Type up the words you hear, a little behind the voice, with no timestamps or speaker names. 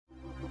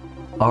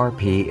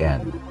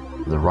RPN,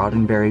 the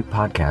Roddenberry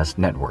Podcast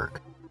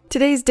Network.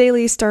 Today's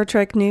daily Star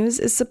Trek news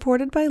is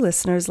supported by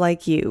listeners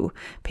like you,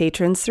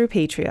 patrons through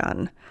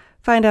Patreon.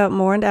 Find out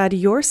more and add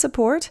your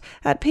support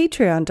at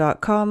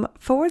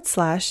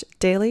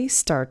patreon.com/daily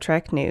Star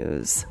Trek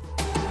news.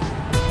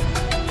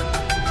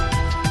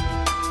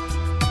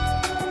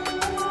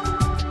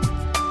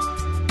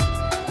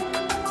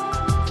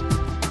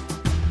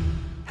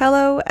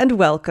 Hello and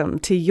welcome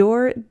to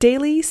your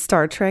daily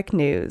Star Trek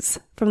news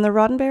from the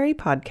Roddenberry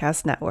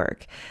Podcast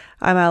Network.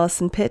 I'm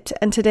Allison Pitt,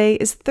 and today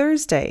is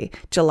Thursday,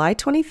 July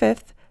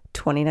 25th,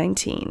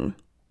 2019.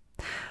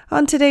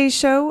 On today's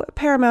show,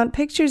 Paramount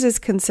Pictures is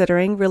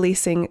considering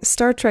releasing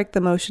Star Trek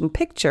the Motion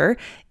Picture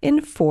in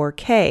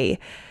 4K.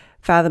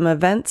 Fathom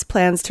Events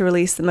plans to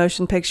release the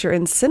motion picture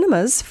in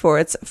cinemas for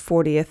its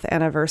 40th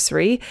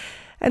anniversary,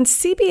 and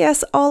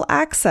CBS All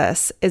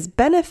Access is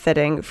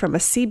benefiting from a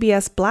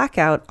CBS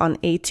blackout on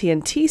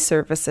AT&T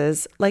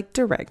services like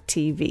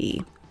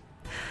DirecTV.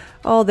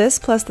 All this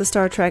plus the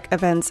Star Trek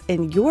events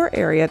in your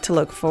area to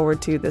look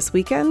forward to this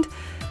weekend,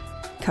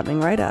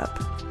 coming right up.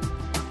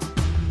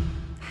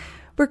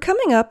 We're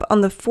coming up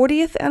on the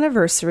 40th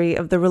anniversary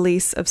of the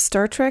release of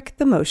Star Trek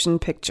the Motion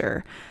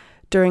Picture.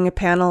 During a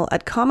panel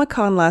at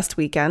Comic-Con last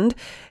weekend,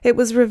 it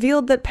was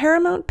revealed that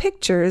Paramount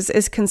Pictures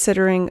is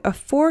considering a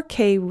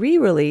 4K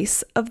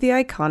re-release of the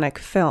iconic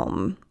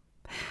film.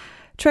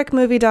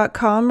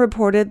 TrekMovie.com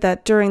reported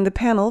that during the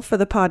panel for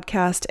the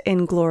podcast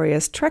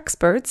Inglorious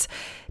Treksperts,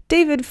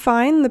 David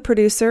Fine, the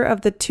producer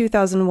of the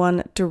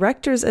 2001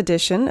 Director's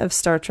Edition of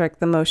Star Trek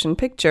the Motion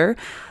Picture,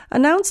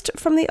 announced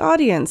from the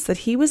audience that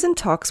he was in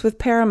talks with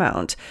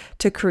Paramount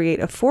to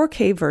create a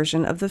 4K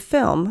version of the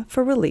film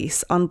for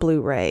release on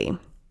Blu-ray.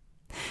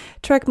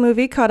 Trek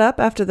Movie caught up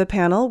after the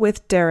panel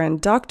with Darren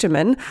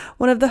Doctorman,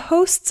 one of the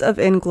hosts of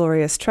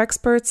Inglorious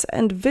Treksperts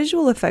and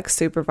visual effects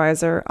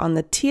supervisor on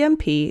the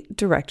TMP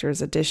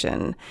Director's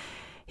Edition.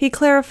 He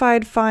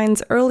clarified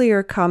Fine's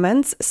earlier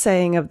comments,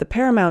 saying of the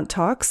Paramount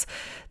talks,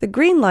 "The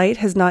green light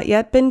has not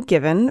yet been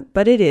given,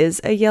 but it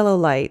is a yellow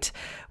light.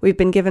 We've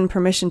been given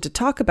permission to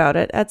talk about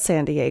it at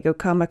San Diego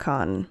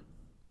Comic-Con."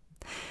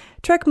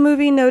 Trek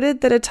Movie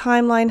noted that a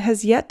timeline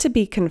has yet to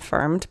be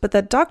confirmed, but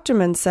that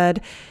Doctorman said,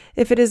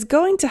 "If it is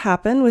going to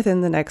happen within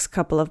the next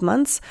couple of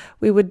months,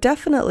 we would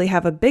definitely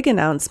have a big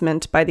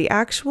announcement by the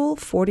actual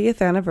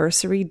 40th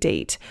anniversary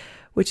date,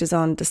 which is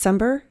on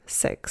December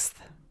 6th.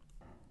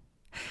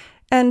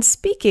 And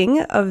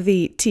speaking of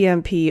the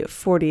TMP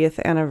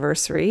 40th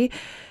anniversary,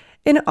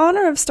 in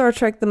honor of Star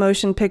Trek the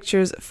Motion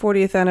Picture's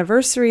 40th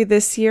anniversary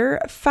this year,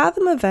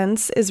 Fathom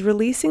Events is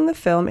releasing the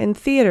film in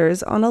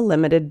theaters on a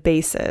limited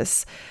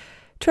basis.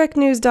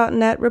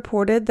 TrekNews.net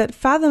reported that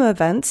Fathom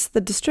Events,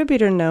 the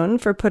distributor known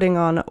for putting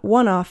on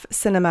one-off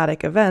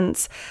cinematic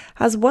events,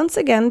 has once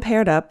again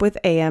paired up with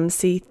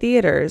AMC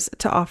Theaters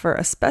to offer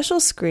a special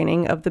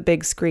screening of the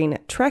big screen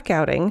Trek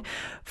outing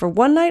for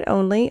one night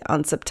only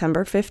on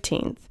September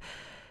 15th.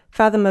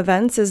 Fathom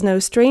Events is no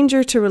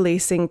stranger to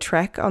releasing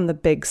Trek on the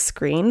big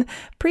screen.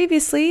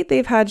 Previously,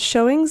 they've had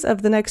showings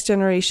of the Next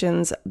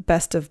Generation's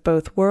Best of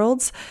Both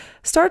Worlds,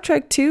 Star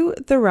Trek II,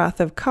 The Wrath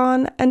of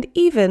Khan, and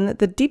even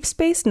the Deep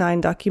Space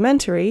Nine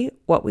documentary,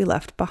 What We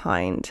Left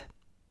Behind.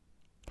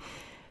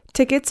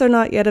 Tickets are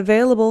not yet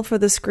available for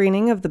the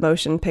screening of the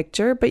motion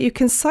picture, but you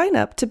can sign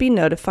up to be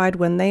notified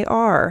when they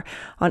are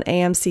on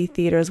AMC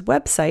Theaters'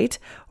 website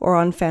or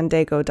on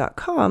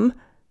Fandango.com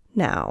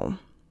now.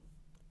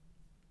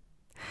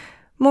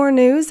 More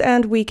news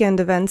and weekend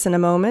events in a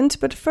moment,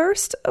 but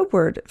first, a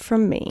word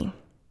from me.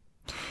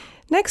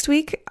 Next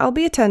week, I'll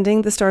be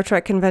attending the Star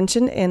Trek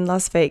convention in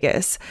Las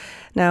Vegas.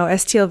 Now,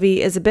 STLV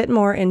is a bit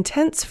more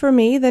intense for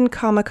me than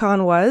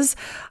Comic-Con was.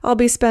 I'll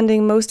be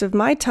spending most of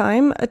my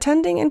time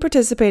attending and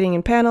participating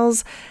in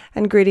panels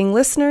and greeting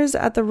listeners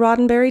at the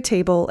Roddenberry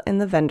table in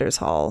the vendors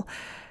hall.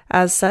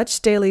 As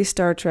such, daily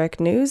Star Trek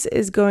news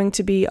is going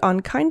to be on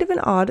kind of an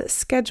odd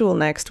schedule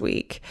next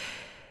week.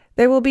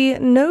 There will be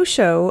no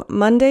show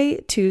Monday,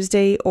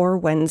 Tuesday, or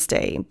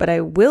Wednesday, but I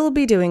will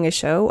be doing a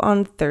show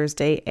on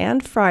Thursday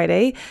and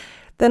Friday.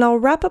 Then I'll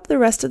wrap up the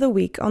rest of the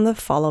week on the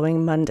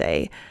following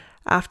Monday.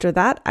 After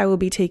that, I will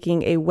be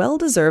taking a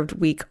well-deserved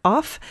week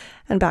off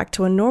and back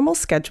to a normal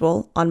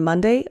schedule on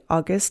Monday,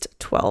 August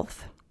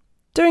 12th.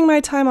 During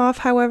my time off,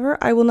 however,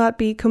 I will not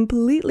be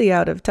completely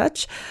out of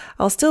touch.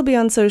 I'll still be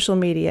on social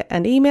media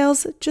and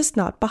emails, just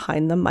not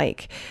behind the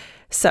mic.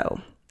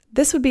 So,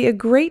 this would be a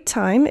great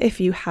time, if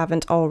you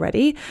haven't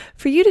already,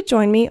 for you to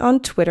join me on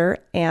Twitter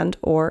and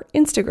or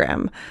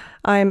Instagram.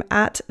 I'm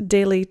at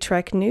Daily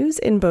Trek News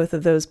in both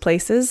of those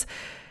places.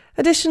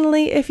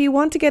 Additionally, if you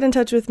want to get in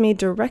touch with me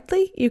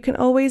directly, you can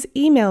always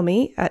email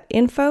me at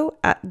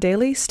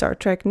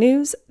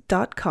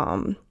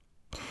info@dailystartreknews.com.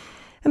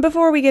 And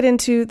before we get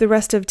into the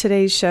rest of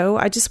today's show,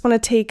 I just want to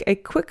take a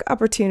quick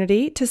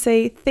opportunity to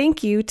say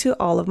thank you to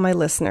all of my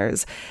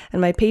listeners, and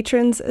my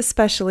patrons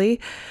especially,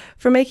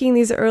 for making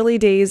these early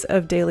days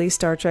of Daily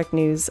Star Trek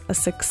News a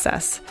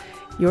success.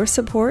 Your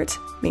support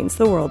means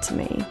the world to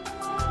me.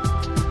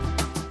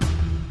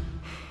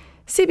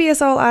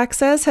 CBS All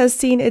Access has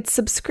seen its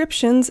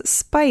subscriptions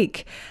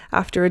spike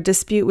after a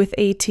dispute with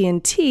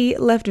AT&T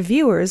left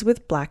viewers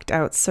with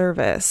blacked-out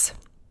service.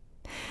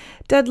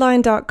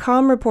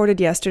 Deadline.com reported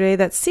yesterday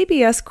that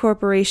CBS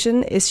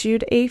Corporation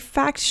issued a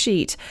fact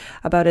sheet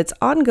about its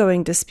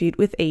ongoing dispute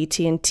with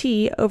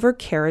AT&T over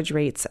carriage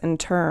rates and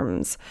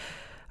terms.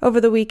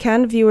 Over the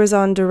weekend, viewers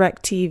on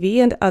DirecTV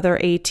and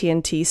other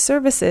AT&T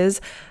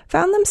services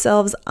found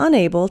themselves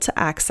unable to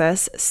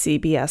access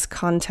CBS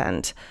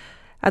content.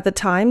 At the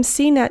time,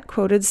 CNET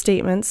quoted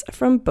statements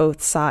from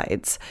both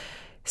sides.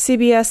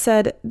 CBS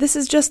said, "This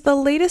is just the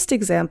latest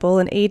example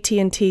in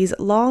AT&T's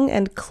long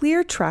and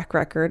clear track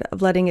record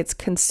of letting its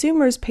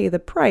consumers pay the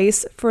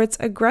price for its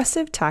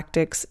aggressive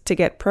tactics to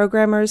get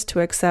programmers to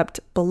accept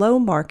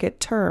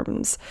below-market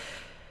terms."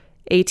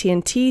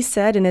 AT&T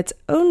said in its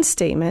own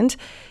statement,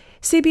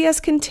 CBS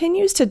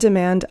continues to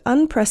demand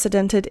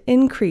unprecedented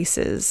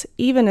increases,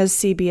 even as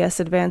CBS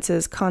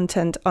advances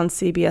content on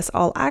CBS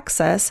All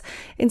Access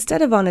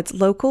instead of on its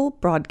local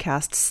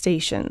broadcast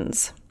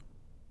stations.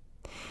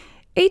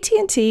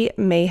 AT&T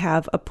may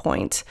have a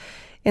point.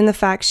 In the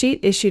fact sheet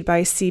issued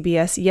by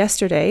CBS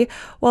yesterday,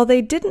 while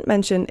they didn't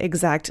mention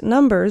exact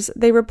numbers,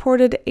 they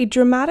reported a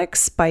dramatic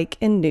spike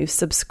in new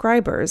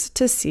subscribers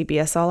to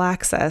CBS All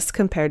Access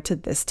compared to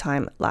this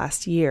time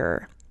last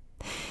year.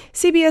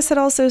 CBS had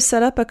also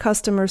set up a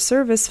customer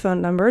service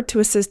phone number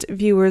to assist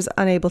viewers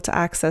unable to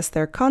access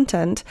their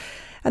content,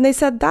 and they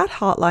said that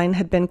hotline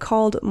had been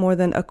called more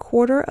than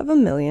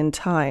 250,000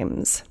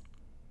 times.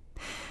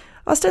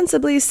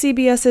 Ostensibly,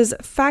 CBS's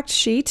fact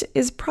sheet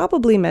is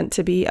probably meant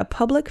to be a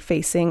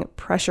public-facing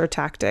pressure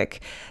tactic,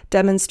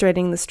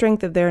 demonstrating the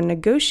strength of their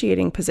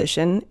negotiating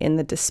position in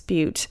the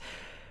dispute.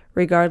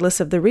 Regardless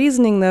of the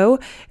reasoning, though,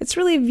 it's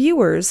really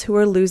viewers who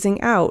are losing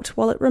out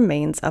while it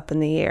remains up in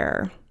the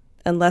air.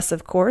 Unless,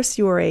 of course,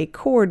 you are a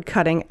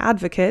cord-cutting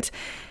advocate,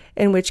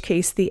 in which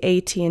case the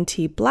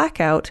AT&T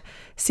blackout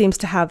seems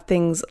to have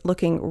things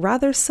looking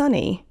rather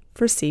sunny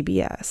for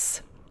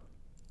CBS.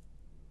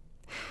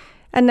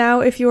 And now,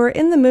 if you're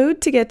in the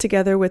mood to get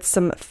together with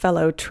some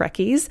fellow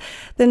Trekkies,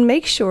 then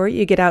make sure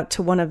you get out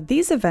to one of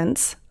these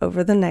events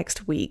over the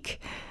next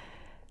week.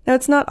 Now,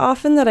 it's not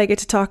often that I get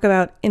to talk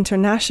about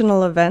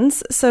international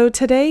events, so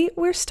today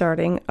we're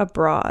starting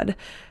abroad.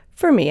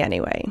 For me,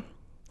 anyway.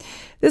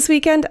 This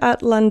weekend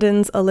at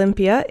London's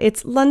Olympia,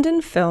 it's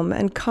London Film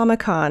and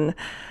Comic-Con.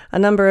 A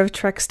number of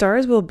Trek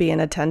stars will be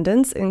in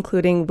attendance,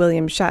 including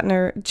William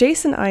Shatner,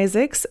 Jason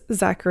Isaacs,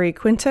 Zachary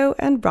Quinto,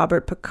 and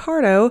Robert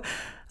Picardo,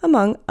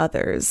 among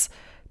others.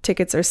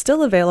 Tickets are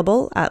still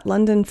available at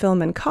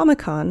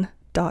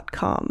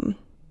londonfilmandcomiccon.com.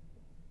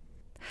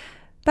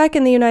 Back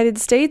in the United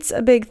States,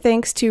 a big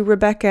thanks to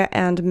Rebecca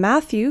and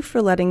Matthew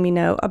for letting me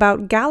know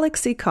about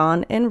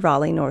GalaxyCon in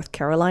Raleigh, North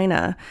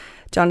Carolina.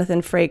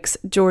 Jonathan Frakes,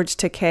 George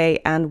Takei,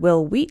 and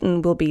Will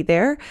Wheaton will be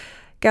there.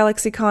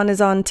 GalaxyCon is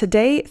on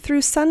today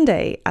through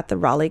Sunday at the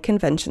Raleigh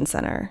Convention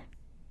Center.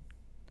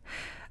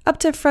 Up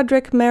to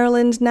Frederick,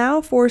 Maryland now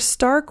for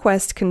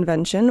StarQuest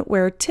Convention,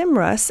 where Tim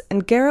Russ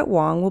and Garrett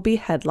Wang will be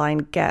headline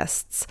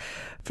guests.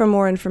 For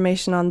more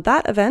information on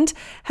that event,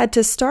 head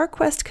to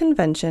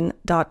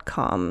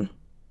starquestconvention.com.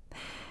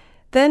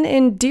 Then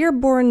in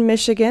Dearborn,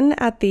 Michigan,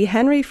 at the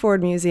Henry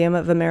Ford Museum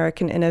of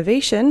American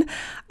Innovation,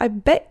 I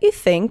bet you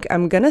think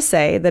I'm going to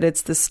say that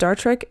it's the Star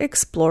Trek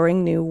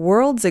Exploring New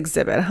Worlds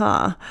exhibit,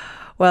 huh?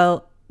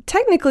 Well,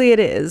 technically it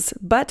is,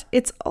 but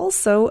it's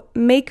also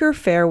Maker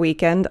Faire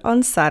weekend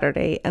on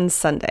Saturday and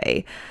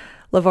Sunday.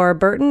 LeVar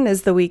Burton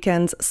is the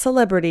weekend's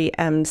celebrity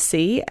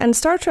MC, and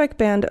Star Trek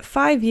band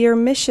 5 Year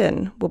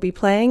Mission will be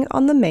playing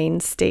on the main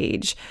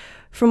stage.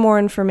 For more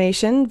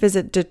information,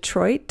 visit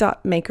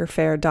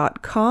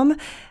detroit.makerfaire.com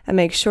and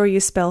make sure you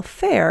spell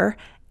fair,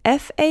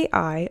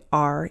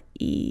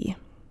 F-A-I-R-E.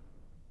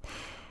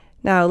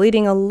 Now,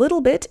 leading a little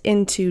bit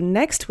into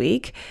next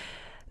week,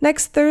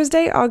 next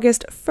Thursday,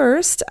 August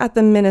 1st, at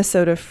the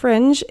Minnesota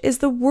Fringe, is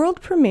the world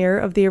premiere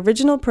of the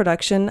original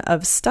production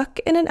of Stuck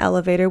in an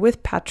Elevator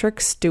with Patrick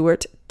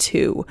Stewart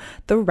 2,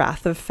 The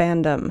Wrath of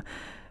Fandom.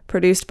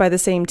 Produced by the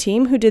same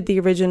team who did the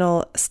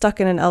original Stuck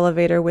in an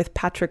Elevator with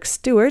Patrick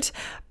Stewart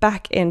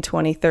back in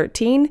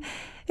 2013,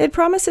 it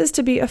promises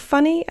to be a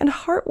funny and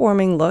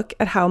heartwarming look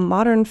at how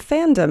modern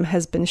fandom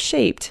has been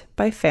shaped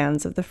by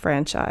fans of the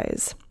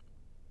franchise.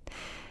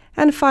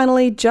 And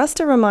finally, just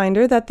a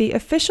reminder that the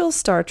official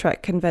Star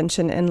Trek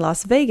convention in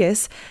Las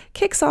Vegas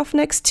kicks off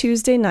next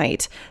Tuesday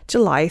night,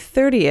 July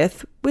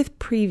 30th, with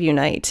Preview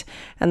Night,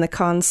 and the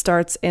con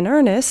starts in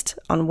earnest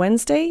on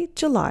Wednesday,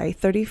 July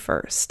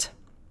 31st.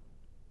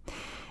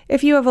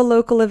 If you have a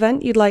local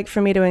event you'd like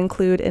for me to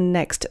include in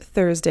next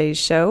Thursday's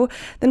show,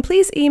 then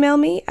please email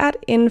me at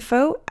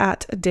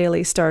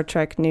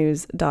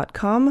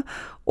info@dailystartreknews.com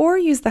or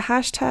use the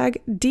hashtag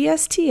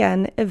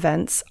DSTN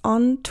events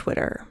on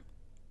Twitter.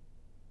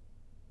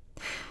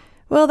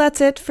 Well, that's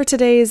it for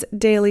today's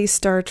Daily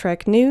Star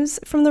Trek News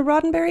from the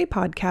Roddenberry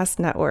Podcast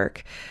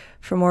Network.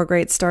 For more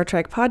great Star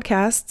Trek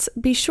podcasts,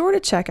 be sure to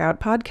check out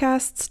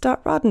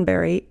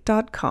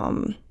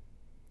podcasts.roddenberry.com.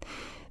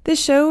 This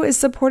show is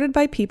supported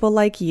by people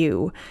like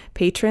you,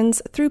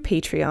 patrons through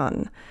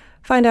Patreon.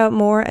 Find out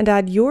more and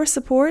add your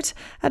support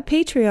at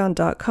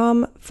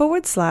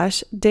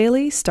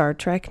patreon.com/Daily Star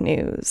Trek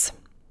News.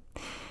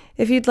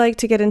 If you'd like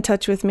to get in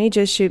touch with me,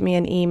 just shoot me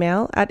an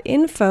email at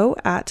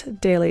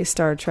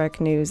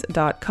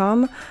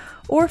info@dailystartreknews.com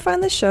or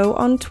find the show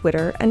on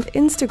Twitter and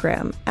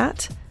Instagram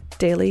at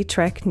Daily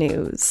Trek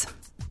News.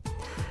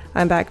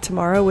 I'm back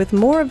tomorrow with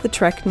more of the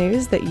Trek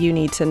news that you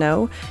need to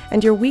know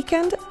and your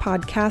weekend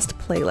podcast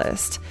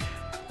playlist.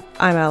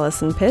 I'm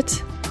Allison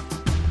Pitt.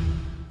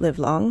 Live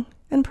long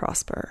and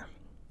prosper.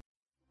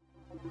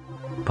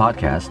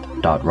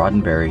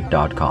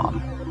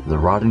 Podcast.roddenberry.com, the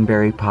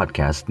Roddenberry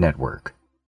Podcast Network.